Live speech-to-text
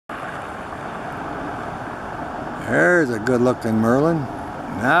There's a good looking Merlin.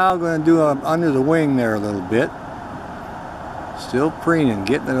 Now I'm going to do under the wing there a little bit. Still preening,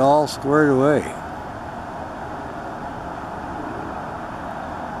 getting it all squared away.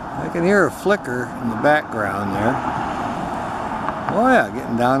 I can hear a flicker in the background there. Oh yeah,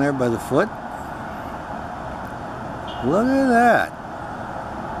 getting down there by the foot. Look at that.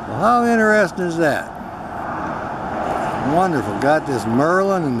 Well, how interesting is that? Wonderful. Got this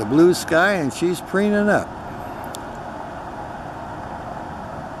Merlin in the blue sky and she's preening up.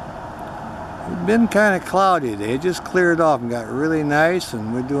 It's been kind of cloudy today. It just cleared off and got really nice,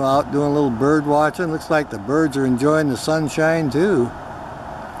 and we're out doing a little bird watching. Looks like the birds are enjoying the sunshine too.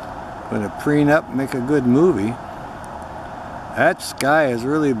 Going to preen up and make a good movie. That sky is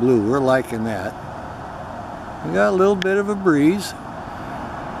really blue. We're liking that. We got a little bit of a breeze.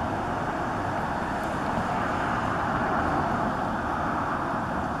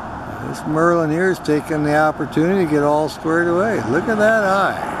 This Merlin here is taking the opportunity to get all squared away. Look at that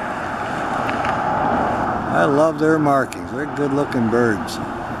eye. I love their markings. They're good looking birds.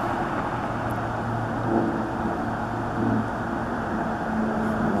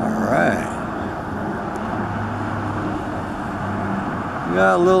 Alright. We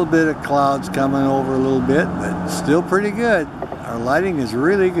got a little bit of clouds coming over a little bit, but still pretty good. Our lighting is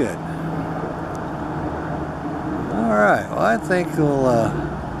really good. Alright, well I think we'll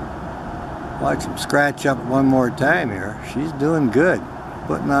watch them scratch up one more time here. She's doing good.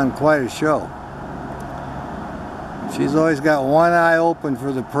 Putting on quite a show. She's always got one eye open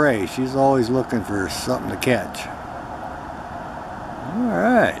for the prey. She's always looking for something to catch.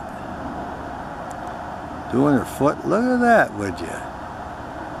 Alright. Doing her foot. Look at that, would you?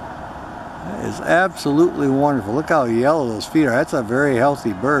 That is absolutely wonderful. Look how yellow those feet are. That's a very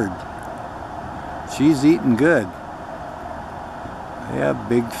healthy bird. She's eating good. They have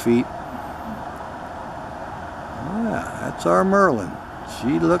big feet. Yeah, that's our Merlin.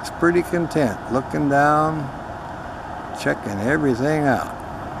 She looks pretty content. Looking down, checking everything out.